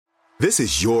This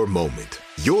is your moment,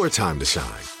 your time to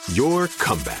shine, your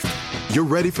comeback. You're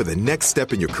ready for the next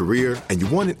step in your career, and you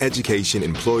want an education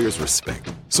employers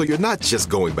respect. So you're not just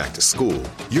going back to school,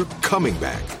 you're coming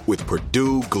back with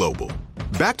Purdue Global.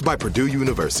 Backed by Purdue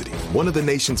University, one of the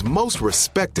nation's most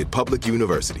respected public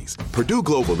universities, Purdue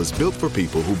Global is built for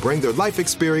people who bring their life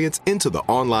experience into the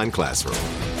online classroom.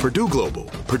 Purdue Global,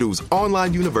 Purdue's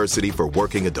online university for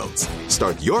working adults.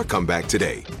 Start your comeback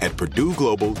today at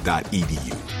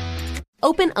purdueglobal.edu.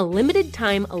 Open a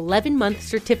limited-time 11-month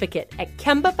certificate at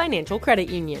Kemba Financial Credit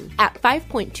Union. At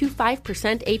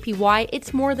 5.25% APY,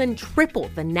 it's more than triple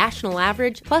the national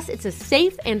average, plus it's a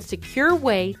safe and secure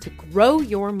way to grow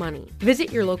your money.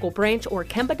 Visit your local branch or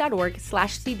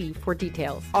kemba.org/cb for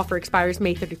details. Offer expires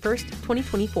May 31st,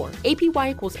 2024.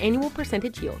 APY equals annual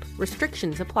percentage yield.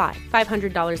 Restrictions apply.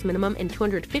 $500 minimum and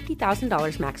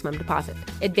 $250,000 maximum deposit.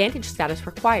 Advantage status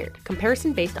required.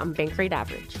 Comparison based on bank rate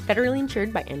average. Federally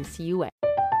insured by NCUA.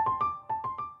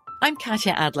 I'm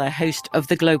Katya Adler, host of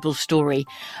The Global Story.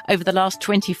 Over the last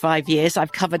 25 years,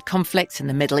 I've covered conflicts in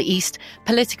the Middle East,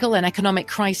 political and economic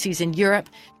crises in Europe,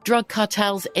 drug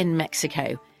cartels in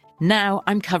Mexico. Now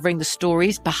I'm covering the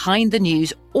stories behind the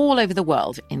news all over the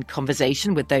world in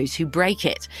conversation with those who break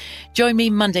it. Join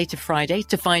me Monday to Friday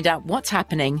to find out what's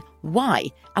happening, why,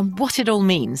 and what it all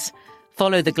means.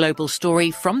 Follow The Global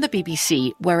Story from the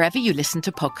BBC wherever you listen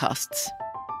to podcasts.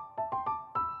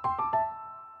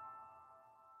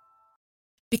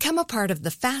 Become a part of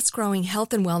the fast-growing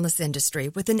health and wellness industry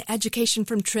with an education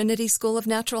from Trinity School of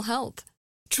Natural Health.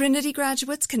 Trinity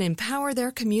graduates can empower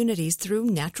their communities through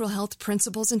natural health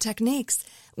principles and techniques,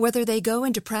 whether they go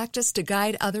into practice to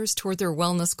guide others toward their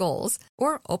wellness goals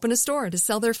or open a store to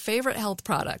sell their favorite health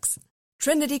products.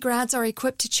 Trinity grads are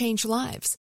equipped to change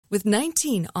lives with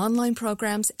 19 online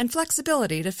programs and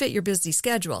flexibility to fit your busy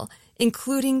schedule,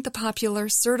 including the popular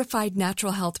Certified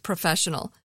Natural Health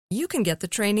Professional. You can get the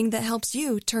training that helps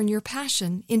you turn your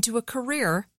passion into a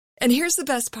career. And here's the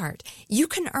best part. You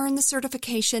can earn the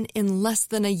certification in less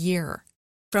than a year.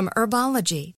 From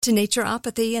herbology to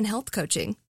naturopathy and health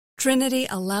coaching, Trinity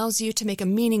allows you to make a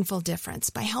meaningful difference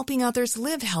by helping others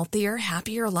live healthier,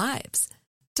 happier lives.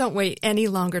 Don't wait any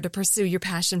longer to pursue your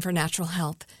passion for natural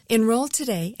health. Enroll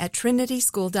today at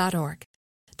trinityschool.org.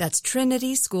 That's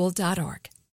trinityschool.org.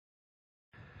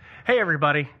 Hey,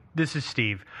 everybody. This is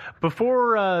Steve.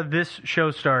 Before this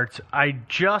show starts, I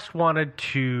just wanted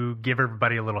to give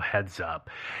everybody a little heads up.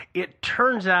 It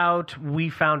turns out we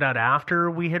found out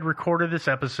after we had recorded this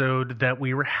episode that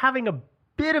we were having a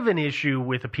bit of an issue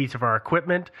with a piece of our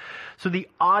equipment, so the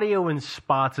audio in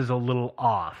spots is a little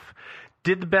off.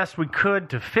 Did the best we could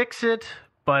to fix it,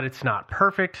 but it's not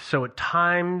perfect, so at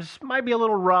times might be a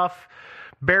little rough.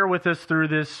 Bear with us through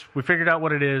this. We figured out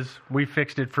what it is. We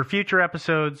fixed it for future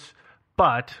episodes.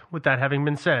 But with that having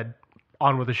been said,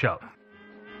 on with the show.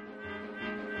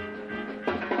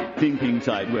 Thinking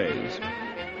sideways.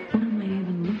 What am I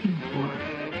even looking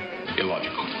for?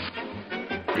 Illogical.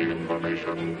 The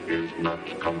information is not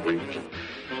complete.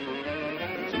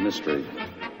 It's a mystery.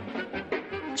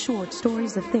 Short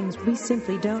stories of things we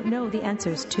simply don't know the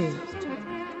answers to.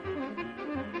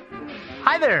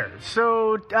 Hi there.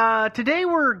 So today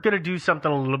we're going to do something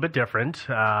a little bit different.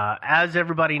 As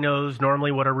everybody knows,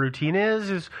 normally what our routine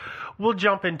is we'll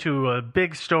jump into a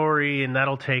big story and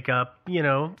that'll take up,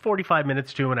 45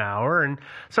 minutes to an hour. And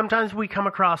sometimes we come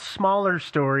across smaller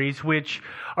stories which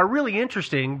are really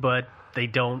interesting, but they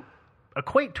don't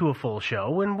equate to a full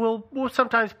show. And we'll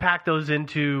sometimes pack those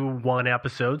into one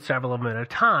episode, several of them at a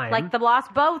time. Like the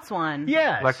Lost Boats one.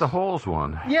 Yes. Like the Holes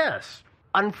one. Yes.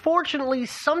 Unfortunately,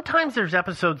 sometimes there's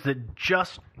episodes that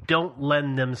just don't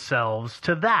lend themselves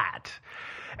to that.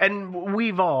 And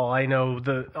we've all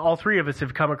three of us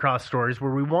have come across stories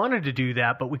where we wanted to do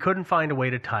that, but we couldn't find a way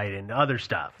to tie it into other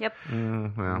stuff. Yep.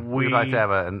 We'd like to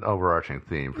have an overarching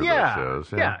theme for those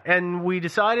shows. Yeah, and we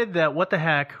decided that, what the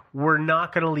heck, we're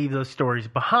not going to leave those stories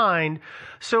behind.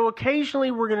 So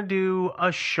occasionally we're going to do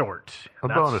a short. A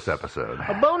bonus episode.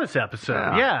 A bonus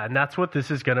episode, yeah. And that's what this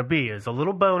is going to be, is a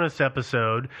little bonus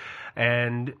episode.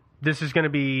 And this is going to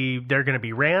be, they're going to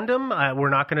be random. We're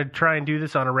not going to try and do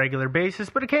this on a regular basis,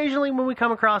 but occasionally when we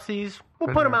come across these,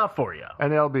 we'll put them out for you.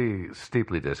 And they'll be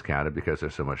steeply discounted because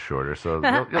they're so much shorter. So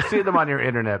you'll see them on your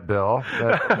internet bill.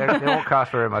 They won't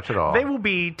cost very much at all. They will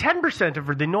be 10%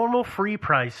 of the normal free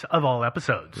price of all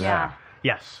episodes. Yeah.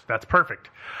 Yes, that's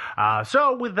perfect.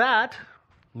 So with that,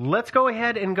 let's go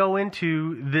ahead and go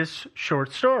into this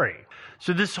short story.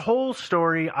 So this whole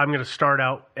story, I'm going to start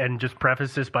out and just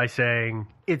preface this by saying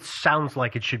it sounds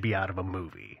like it should be out of a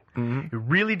movie. It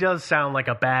really does sound like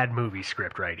a bad movie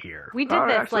script right here. We did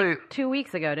this like 2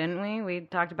 weeks ago, didn't we? We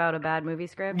talked about a bad movie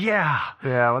script. Yeah.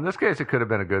 Yeah, well, in this case, it could have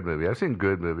been a good movie. I've seen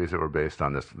good movies that were based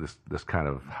on this kind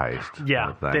of heist.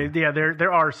 Yeah, kind of thing.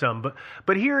 there are some.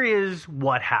 But here is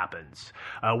what happens.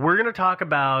 We're going to talk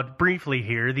about, briefly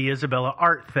here, the Isabella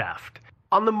art theft.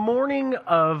 On the morning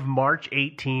of March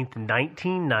 18th,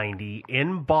 1990,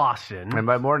 in Boston... And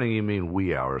by morning, you mean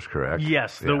wee hours, correct?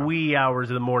 Yes, the wee hours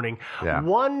of the morning. Yeah.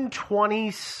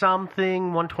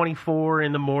 1:20-something, 1:24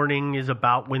 in the morning is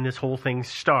about when this whole thing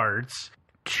starts.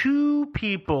 Two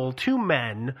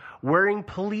men wearing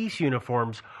police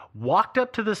uniforms walked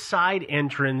up to the side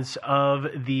entrance of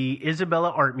the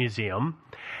Isabella Art Museum,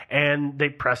 and they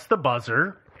pressed the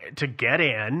buzzer to get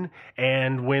in,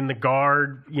 and when the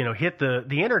guard, hit the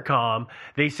intercom,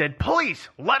 they said, "Police,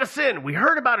 let us in. We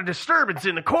heard about a disturbance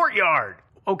in the courtyard."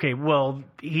 Okay, well,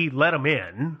 he let them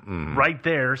in right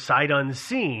there, sight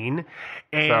unseen.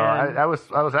 And so I was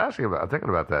thinking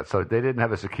about that. So they didn't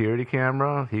have a security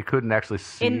camera. He couldn't actually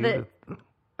see.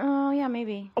 Oh, yeah,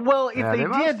 maybe. Well, if they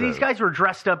did, these guys were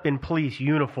dressed up in police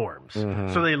uniforms,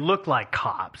 so they looked like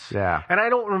cops. Yeah. And I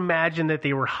don't imagine that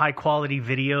they were high-quality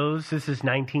videos. This is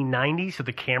 1990, so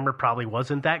the camera probably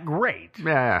wasn't that great.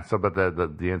 Yeah. So, but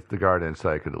the guard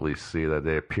inside could at least see that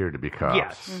they appeared to be cops.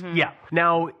 Yes. Yeah.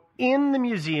 Now, in the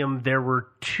museum, there were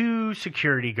two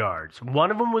security guards. One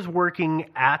of them was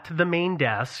working at the main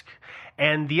desk,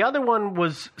 and the other one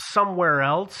was somewhere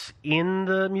else in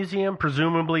the museum,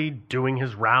 presumably doing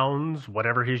his rounds,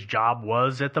 whatever his job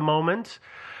was at the moment.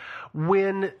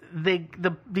 When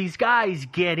these guys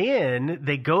get in,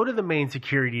 they go to the main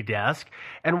security desk,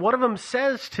 and one of them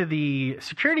says to the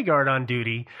security guard on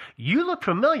duty, "You look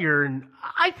familiar, and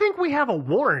I think we have a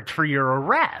warrant for your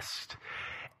arrest."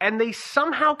 And they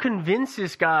somehow convince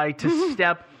this guy to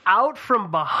step out from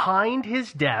behind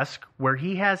his desk, where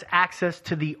he has access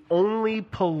to the only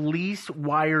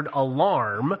police-wired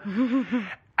alarm,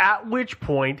 at which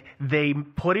point they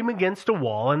put him against a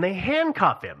wall and they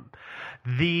handcuff him.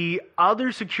 The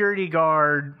other security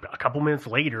guard, a couple minutes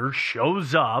later,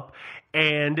 shows up,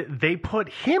 and they put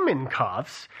him in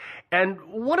cuffs. And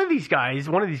one of these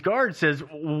guards says,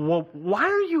 "Well, why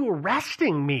are you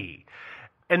arresting me?"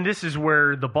 And this is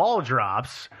where the ball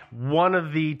drops. One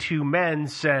of the two men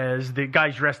says, the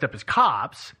guys dressed up as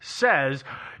cops, says,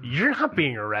 "You're not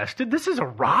being arrested. This is a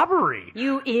robbery."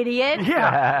 You idiot.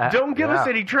 Yeah. Don't give us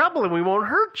any trouble and we won't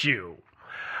hurt you.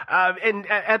 And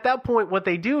at that point, what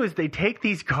they do is they take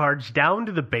these guards down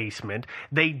to the basement.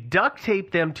 They duct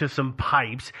tape them to some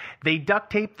pipes. They duct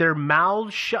tape their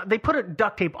mouths shut. They put a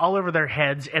duct tape all over their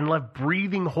heads and left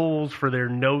breathing holes for their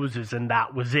noses, and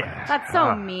that was it. That's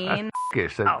so mean. They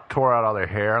tore out all their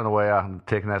hair on the way out and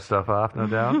taking that stuff off, no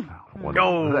doubt. When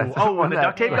the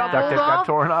duct tape got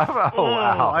torn off? Oh,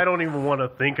 wow. I don't even want to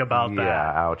think about that.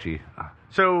 Yeah, ouchie.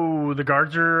 So the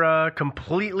guards are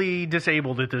completely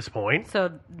disabled at this point.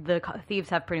 So the thieves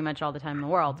have pretty much all the time in the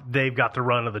world. They've got the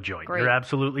run of the joint. Great. You're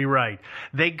absolutely right.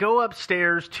 They go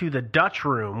upstairs to the Dutch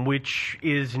room, which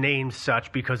is named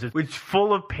such because it's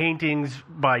full of paintings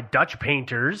by Dutch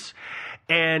painters.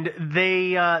 And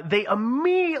they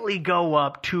immediately go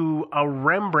up to a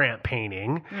Rembrandt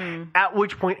painting, at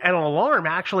which point an alarm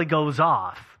actually goes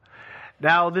off.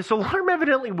 Now, this alarm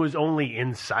evidently was only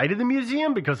inside of the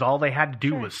museum because all they had to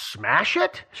do was smash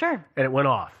it. Sure. And it went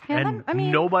off. Yeah,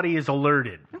 and nobody is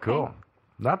alerted. Okay. Cool.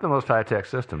 Not the most high-tech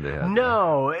system they had.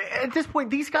 No. At this point,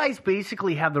 these guys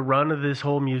basically have the run of this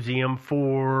whole museum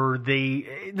for the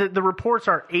reports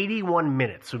are 81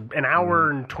 minutes, an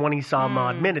hour and 20-some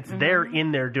odd minutes. They're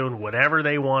in there doing whatever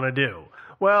they want to do.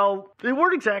 Well, they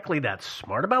weren't exactly that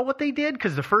smart about what they did,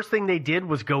 because the first thing they did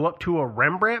was go up to a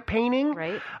Rembrandt painting.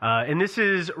 Right. And this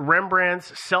is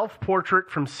Rembrandt's self-portrait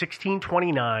from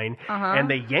 1629. And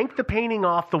they yank the painting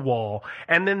off the wall,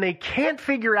 and then they can't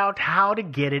figure out how to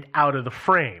get it out of the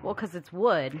frame. Well, because it's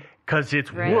wood. Because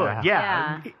it's wood,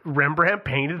 yeah. Rembrandt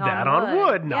painted that on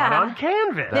wood, not on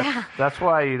canvas. That's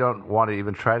why you don't want to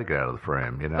even try to get out of the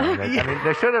frame. I mean,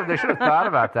 they should have thought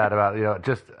about that.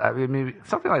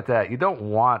 Something like that. You don't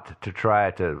want to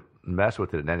try to mess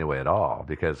with it in any way at all,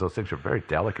 because those things are very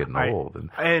delicate and old.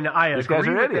 And I these agree guys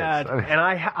are with idiots. that. And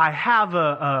I have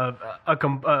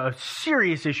a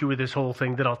serious issue with this whole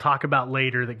thing that I'll talk about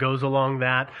later that goes along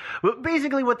that. But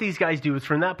basically what these guys do is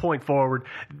from that point forward,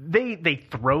 they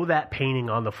throw that painting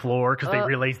on the floor because they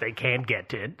realize they can't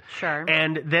get it. Sure.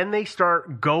 And then they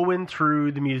start going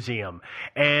through the museum.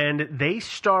 And they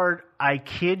start, I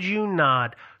kid you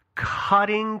not,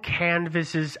 cutting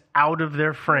canvases out of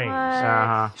their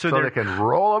frames. So they can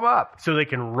roll them up. So they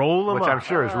can roll them Which up. I'm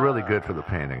sure is really good for the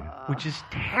painting. Which is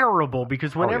terrible,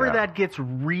 because whenever that gets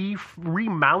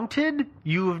remounted,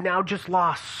 you have now just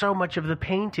lost so much of the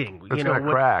painting. It's going to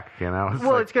crack, you know.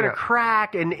 It's going to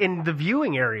crack, and the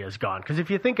viewing area is gone. Because if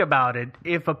you think about it,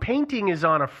 if a painting is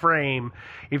on a frame,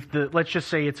 let's just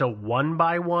say it's a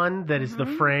 1x1 that is the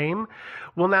frame,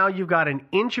 well, now you've got an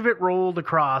inch of it rolled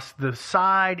across the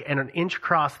side and an inch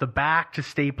across the back to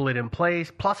staple it in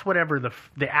place, plus whatever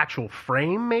the actual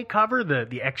frame may cover,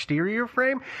 the exterior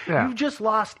frame. Yeah. You've just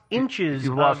lost inches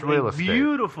You've lost of real a estate.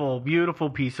 beautiful, beautiful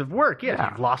piece of work. Yes,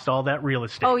 you've lost all that real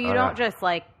estate. Oh, you don't just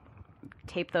like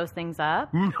tape those things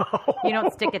up? No. You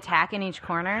don't stick a tack in each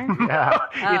corner?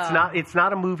 Yeah. It's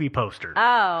not a movie poster.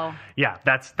 Oh. Yeah,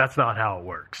 that's not how it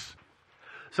works.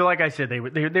 So like I said,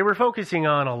 they were focusing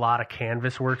on a lot of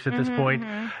canvas works at this point,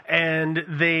 and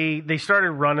they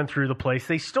started running through the place.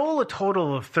 They stole a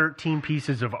total of 13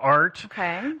 pieces of art.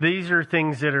 Okay. These are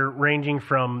things that are ranging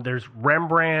from, there's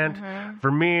Rembrandt,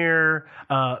 Vermeer,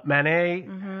 Manet,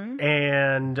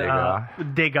 and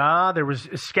Degas. There was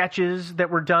sketches that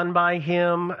were done by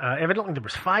him. Evidently there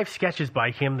was 5 sketches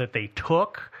by him that they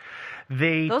took.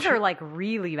 Those are like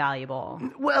really valuable.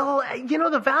 Well,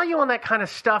 the value on that kind of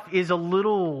stuff is a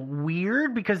little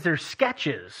weird because they're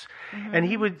sketches. And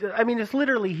it's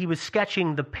literally, he was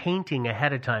sketching the painting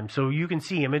ahead of time. So you can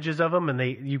see images of them and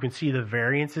you can see the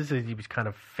variances as he was kind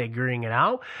of figuring it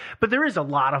out. But there is a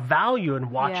lot of value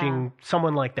in watching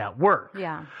someone like that work.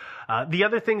 Yeah. The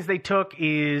other things they took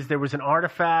is there was an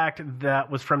artifact that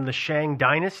was from the Shang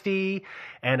Dynasty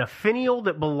and a finial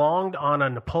that belonged on a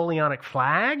Napoleonic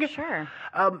flag. Sure.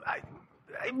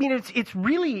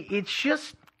 It's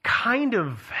just kind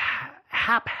of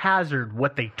haphazard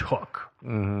what they took.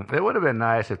 Mm-hmm. It would have been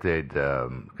nice if they'd,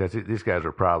 because these guys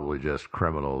were probably just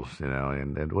criminals,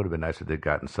 and it would have been nice if they'd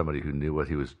gotten somebody who knew what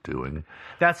he was doing.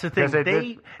 That's the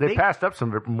thing. They passed up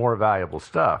some more valuable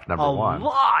stuff, number one. A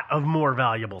lot of more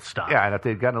valuable stuff. Yeah, and if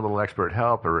they'd gotten a little expert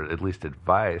help or at least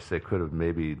advice, they could have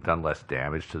maybe done less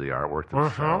damage to the artwork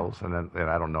themselves. And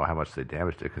I don't know how much they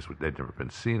damaged it because they'd never been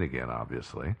seen again,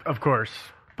 obviously. Of course.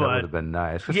 That would have been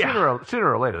nice.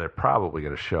 Sooner or later, they're probably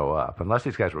going to show up. Unless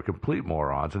these guys were complete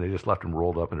morons and they just left them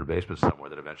rolled up in their basement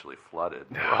somewhere that eventually flooded.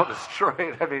 They're all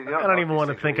destroyed. I don't even want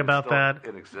to think about that.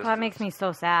 That makes me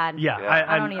so sad. Yeah.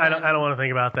 I don't want to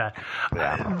think about that.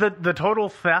 Yeah. The total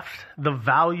theft, the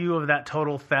value of that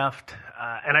total theft,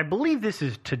 and I believe this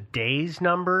is today's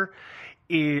number,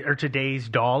 or today's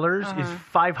dollars, is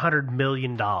 $500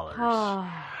 million.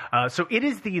 So it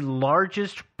is the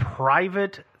largest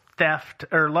private theft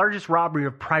or largest robbery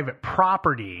of private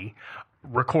property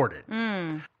recorded.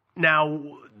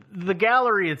 Now, the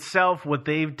gallery itself, what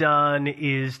they've done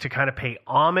is to kind of pay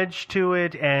homage to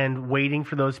it and waiting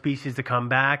for those pieces to come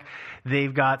back.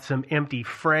 They've got some empty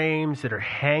frames that are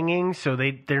hanging, so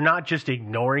they're not just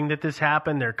ignoring that this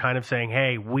happened. They're kind of saying,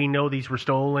 hey, we know these were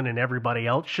stolen and everybody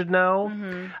else should know,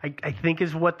 I think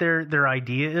is what their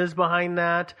idea is behind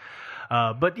that.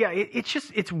 But yeah,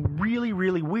 it's really,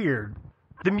 really weird.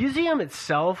 The museum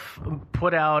itself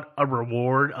put out a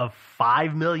reward of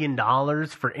 $5 million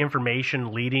for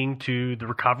information leading to the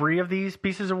recovery of these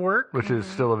pieces of work. Which is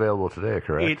still available today,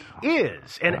 correct? It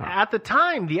is. And at the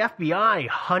time, the FBI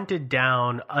hunted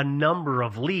down a number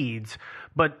of leads,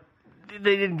 but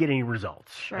they didn't get any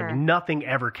results. Sure. Nothing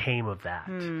ever came of that.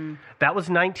 That was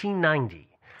 1990.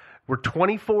 We're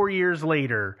 24 years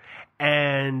later,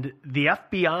 and the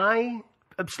FBI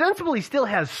ostensibly still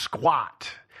has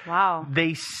squat. Wow.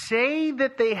 They say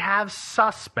that they have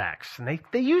suspects, and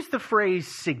they use the phrase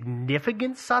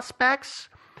significant suspects,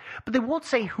 but they won't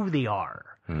say who they are.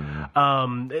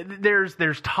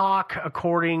 There's talk,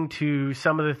 according to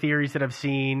some of the theories that I've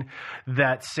seen,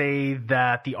 that say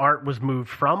that the art was moved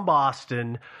from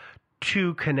Boston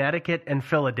to Connecticut and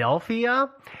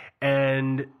Philadelphia,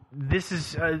 and this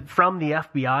is from the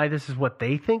FBI. This is what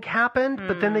they think happened,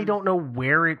 but then they don't know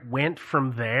where it went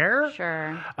from there.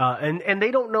 Sure. And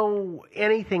they don't know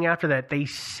anything after that. They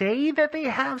say that they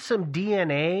have some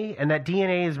DNA, and that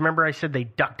DNA is, remember I said they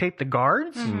duct tape the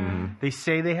guards? They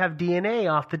say they have DNA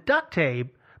off the duct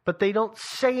tape, but they don't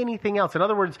say anything else. In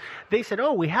other words, they said,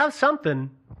 oh, we have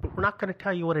something, but we're not going to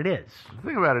tell you what it is. The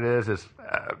thing about it is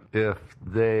if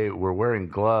they were wearing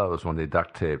gloves when they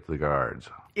duct taped the guards.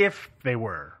 If they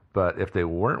were. But if they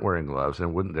weren't wearing gloves,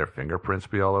 then wouldn't their fingerprints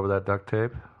be all over that duct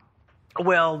tape?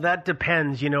 Well, that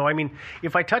depends. I mean,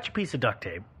 if I touch a piece of duct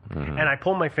tape and I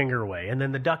pull my finger away and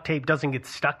then the duct tape doesn't get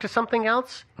stuck to something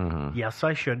else, yes,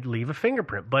 I should leave a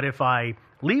fingerprint. But if I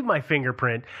leave my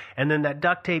fingerprint and then that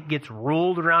duct tape gets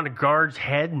rolled around a guard's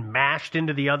head and mashed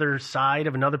into the other side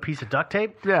of another piece of duct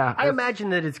tape, I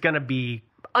imagine that it's going to be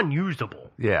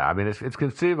unusable. Yeah, I mean, it's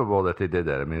conceivable that they did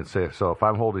that. I mean, so if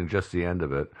I'm holding just the end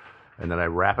of it, and then I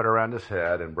wrap it around his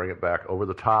head and bring it back over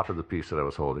the top of the piece that I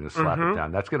was holding and slap it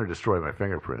down. That's going to destroy my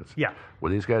fingerprints. Yeah.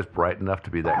 Were these guys bright enough to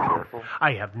be that careful?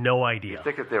 I have no idea. You'd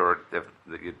think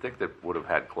you'd think they would have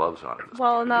had gloves on.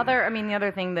 Well, the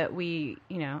other thing that we,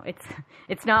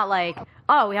 it's not like,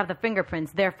 oh, we have the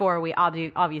fingerprints, therefore we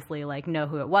obviously know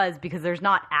who it was, because there's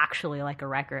not actually a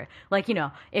record.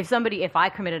 If I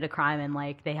committed a crime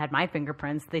and they had my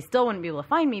fingerprints, they still wouldn't be able to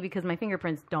find me because my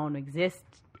fingerprints don't exist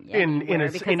in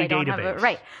a database.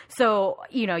 Right. So,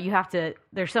 you have to,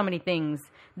 there's so many things.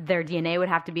 Their DNA would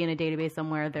have to be in a database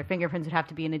somewhere. Their fingerprints would have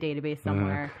to be in a database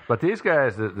somewhere. But these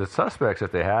guys, the suspects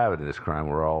that they have in this crime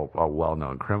were all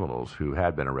well-known criminals who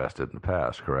had been arrested in the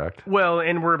past, correct? Well,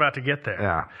 and we're about to get there.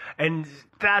 Yeah. And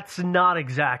that's not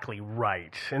exactly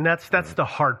right. And that's the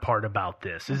hard part about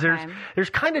this. Is there's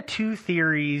kind of two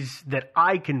theories that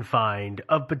I can find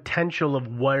of potential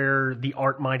of where the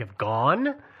art might have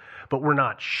gone, but we're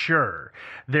not sure.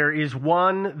 There is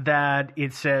one that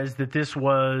it says that this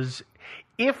was,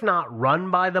 if not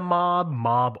run by the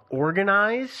mob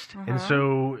organized. And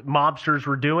so mobsters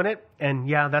were doing it. And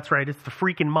yeah, that's right. It's the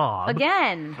freaking mob.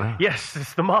 Again. Yes,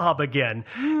 it's the mob again.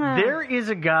 There is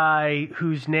a guy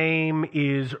whose name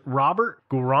is Robert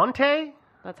Guarente.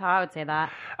 That's how I would say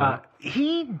that.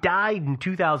 He died in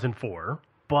 2004.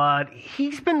 But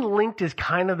he's been linked as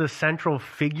kind of the central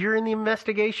figure in the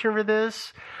investigation for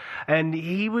this. And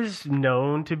he was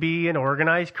known to be an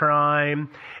organized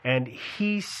crime, and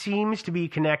he seems to be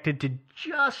connected to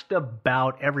just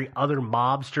about every other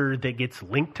mobster that gets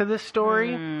linked to this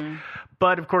story.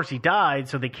 But, of course, he died,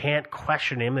 so they can't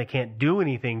question him. They can't do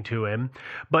anything to him.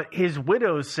 But his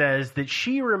widow says that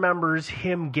she remembers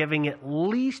him giving at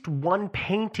least one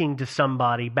painting to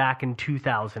somebody back in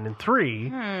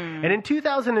 2003. And in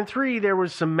 2003, there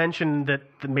was some mention that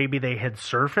maybe they had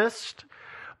surfaced.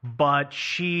 But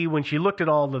when she looked at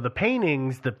all of the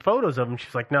paintings, the photos of them,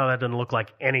 she's like, no, that doesn't look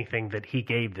like anything that he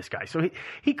gave this guy. So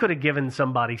he could have given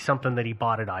somebody something that he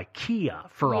bought at IKEA,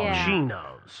 for all she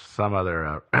knows. Some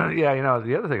other, the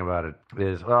other thing about it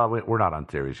is, well, we're not on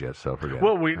theories yet, so forget it.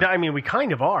 Well, we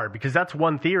kind of are, because that's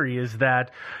one theory is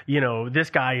that, this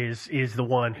guy is the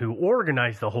one who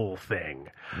organized the whole thing.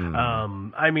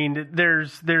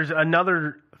 There's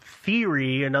another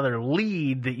theory, another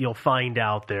lead that you'll find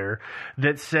out there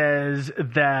that says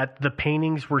that the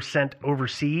paintings were sent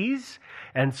overseas,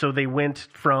 and so they went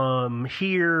from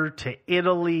here to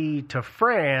Italy to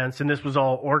France, and this was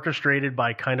all orchestrated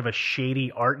by kind of a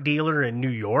shady art dealer in New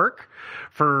York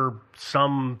for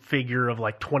some figure of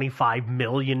 $25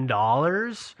 million.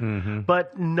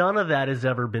 But none of that has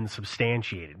ever been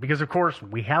substantiated because, of course,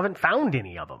 we haven't found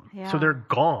any of them. So they're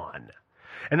gone.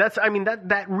 And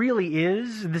that really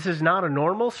is, this is not a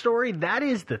normal story. That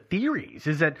is the theories,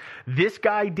 is that this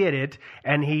guy did it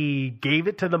and he gave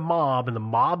it to the mob and the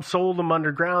mob sold them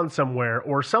underground somewhere,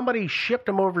 or somebody shipped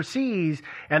them overseas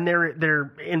and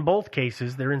they're in both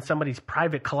cases, they're in somebody's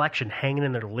private collection hanging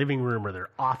in their living room or their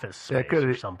office space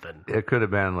or something. It could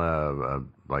have been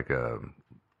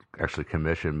actually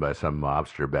commissioned by some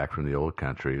mobster back from the old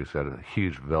country who's got a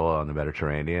huge villa on the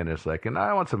Mediterranean. It's like, and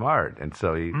I want some art. And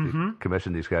so he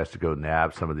commissioned these guys to go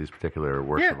nab some of these particular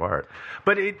works of art.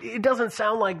 But it doesn't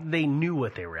sound like they knew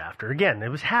what they were after. Again, it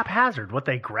was haphazard what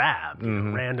they grabbed,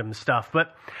 random stuff.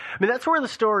 But that's where the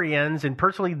story ends. And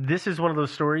personally, this is one of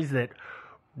those stories that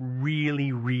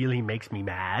really, really makes me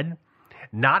mad.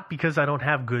 Not because I don't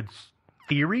have good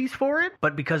theories for it,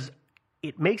 but because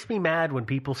it makes me mad when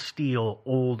people steal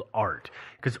old art,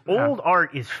 because old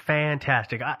art is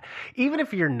fantastic. Even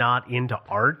if you're not into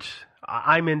art,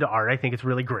 I'm into art. I think it's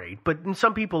really great, but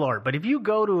some people aren't. But if you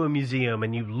go to a museum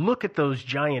and you look at those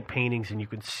giant paintings and you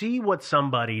can see what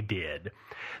somebody did,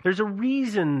 there's a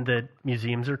reason that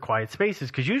museums are quiet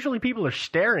spaces, because usually people are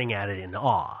staring at it in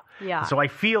awe. Yeah. So I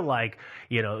feel like,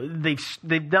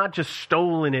 they've not just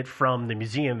stolen it from the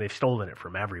museum, they've stolen it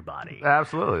from everybody.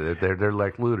 Absolutely. They're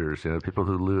like looters, people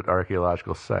who loot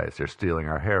archaeological sites. They're stealing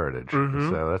our heritage.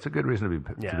 So that's a good reason to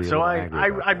be a little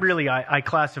angry about I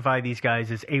classify these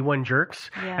guys as A1 jerks,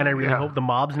 and I really hope the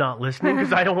mob's not listening,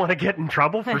 because I don't want to get in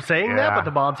trouble for saying that, but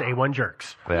the mob's A1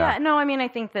 jerks. I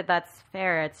think that's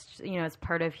fair. It's, it's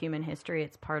part of human history.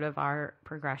 It's part of our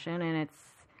progression, and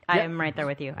I am right there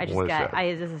with you.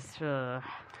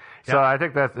 So I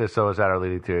think is that our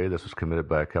leading theory? This was committed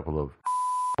by a couple of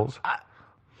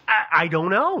I don't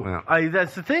know. Yeah.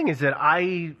 That's the thing is that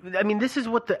I mean, this is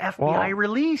what the FBI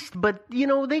released, but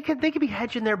they could be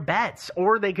hedging their bets,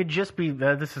 or they could just be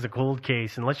this is a cold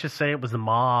case, and let's just say it was the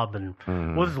mob, and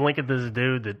we'll just link it to this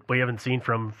dude that we haven't seen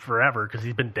from forever because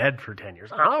he's been dead for 10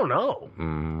 years. I don't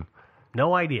know.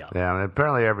 No idea. Yeah, and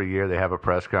apparently every year they have a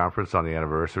press conference on the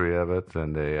anniversary of it,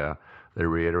 and they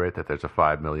reiterate that there's a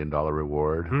 $5 million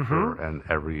reward, and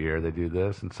every year they do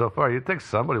this. And so far, you'd think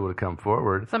somebody would have come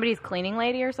forward. Somebody's cleaning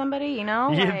lady or somebody, You'd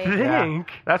like, think. Yeah.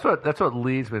 That's what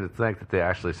leads me to think that they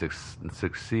actually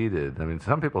succeeded. I mean,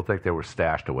 some people think they were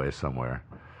stashed away somewhere.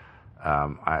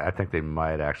 I think they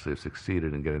might actually have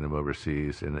succeeded in getting them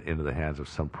overseas into the hands of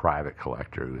some private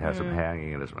collector who has them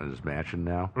hanging in his mansion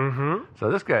now.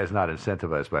 So this guy is not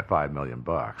incentivized by $5 million.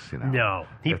 No,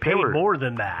 he paid more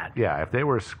than that. Yeah, if they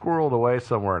were squirreled away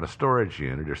somewhere in a storage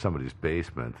unit or somebody's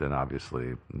basement, then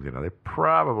obviously they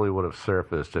probably would have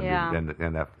surfaced and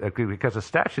because the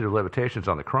statute of limitations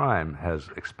on the crime has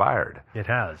expired. It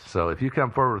has. So if you come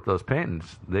forward with those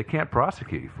paintings, they can't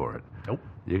prosecute you for it. Nope.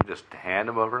 You can just hand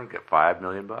them over and get $5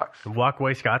 million. Walk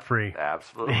away scot-free.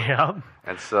 Absolutely. Yeah.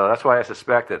 And so that's why I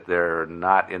suspect that they're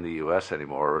not in the U.S.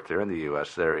 anymore. Or if they're in the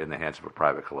U.S., they're in the hands of a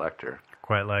private collector.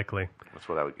 Quite likely. That's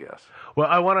what I would guess. Well,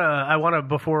 I wanna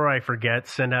before I forget,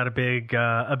 send out a big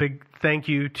thank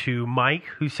you to Mike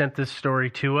who sent this story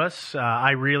to us.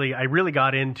 I really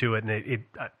got into it, and it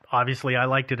obviously I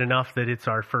liked it enough that it's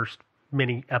our first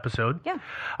mini episode. Yeah.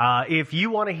 If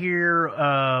you want to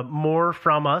hear more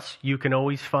from us, you can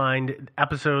always find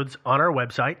episodes on our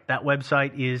website. That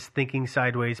website is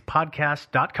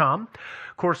thinkingsidewayspodcast.com.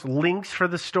 Of course, links for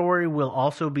the story will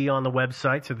also be on the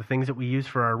website, so the things that we use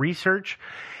for our research.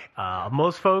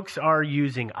 Most folks are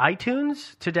using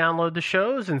iTunes to download the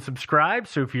shows and subscribe,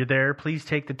 so if you're there, please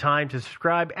take the time to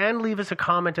subscribe and leave us a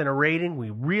comment and a rating. We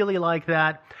really like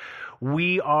that.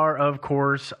 We are, of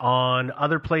course, on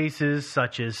other places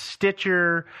such as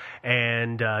Stitcher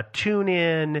and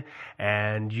TuneIn,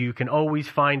 and you can always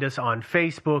find us on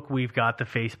Facebook. We've got the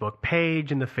Facebook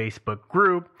page and the Facebook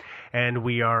group, and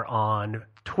we are on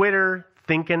Twitter,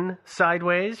 Thinking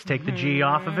Sideways. Take the G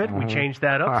off of it. We changed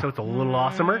that up, so it's a little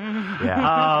awesomer.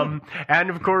 Yeah. And,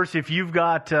 of course, if you've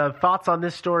got thoughts on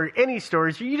this story, any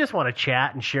stories, or you just want to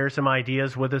chat and share some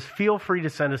ideas with us, feel free to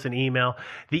send us an email.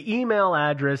 The email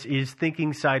address is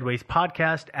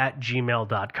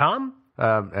thinkingsidewayspodcast@gmail.com.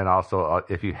 And also,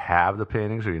 if you have the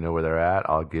paintings or you know where they're at,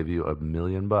 I'll give you $1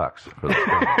 million for those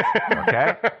paintings.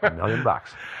 Okay? $1 million.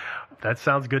 That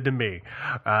sounds good to me.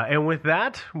 And with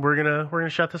that, we're gonna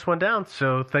shut this one down.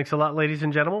 So thanks a lot, ladies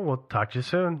and gentlemen. We'll talk to you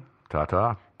soon.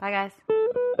 Ta-ta. Bye, guys.